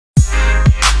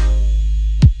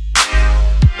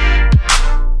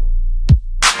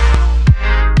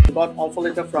got offer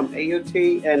letter from AUT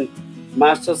and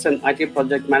Masters in IT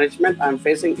Project Management. I'm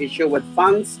facing issue with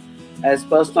funds as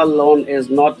personal loan is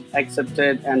not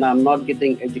accepted and I'm not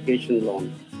getting education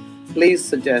loan. Please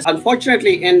suggest.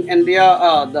 Unfortunately, in India,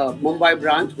 the Mumbai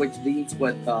branch, which deals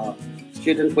with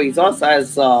student visas,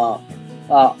 has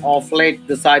of late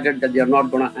decided that they're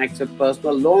not going to accept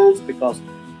personal loans because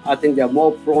I think they're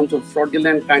more prone to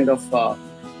fraudulent kind of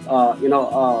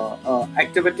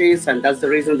activities, and that's the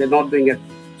reason they're not doing it.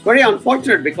 It's very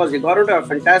unfortunate because you got into a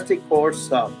fantastic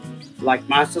course like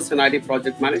Masters in IT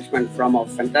Project Management from a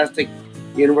fantastic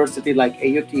university like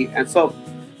AUT, and so.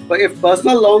 But if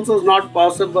personal loans is not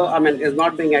possible, I mean, is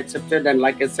not being accepted, and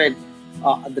like I said,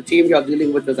 the team you're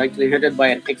dealing with is actually headed by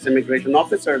an ex-immigration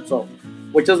officer. So,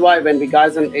 which is why when we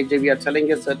guys in AJV are telling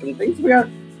you certain things, we are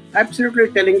absolutely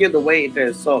telling you the way it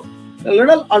is. So, a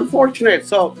little unfortunate.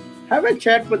 So, have a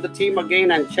chat with the team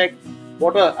again and check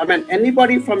what are, I mean,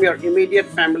 anybody from your immediate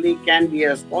family can be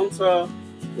a sponsor,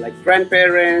 like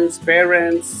grandparents,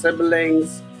 parents,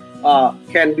 siblings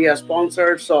can be a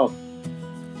sponsor. So,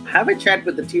 have a chat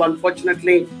with the team.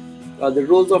 Unfortunately, the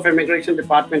rules of immigration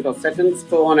department are set in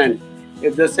stone, and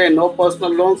if they say no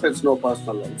personal loans, it's no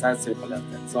personal loans. As simple as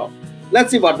that. So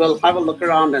let's see what we'll have a look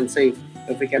around and see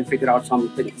if we can figure out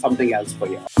something else for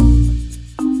you.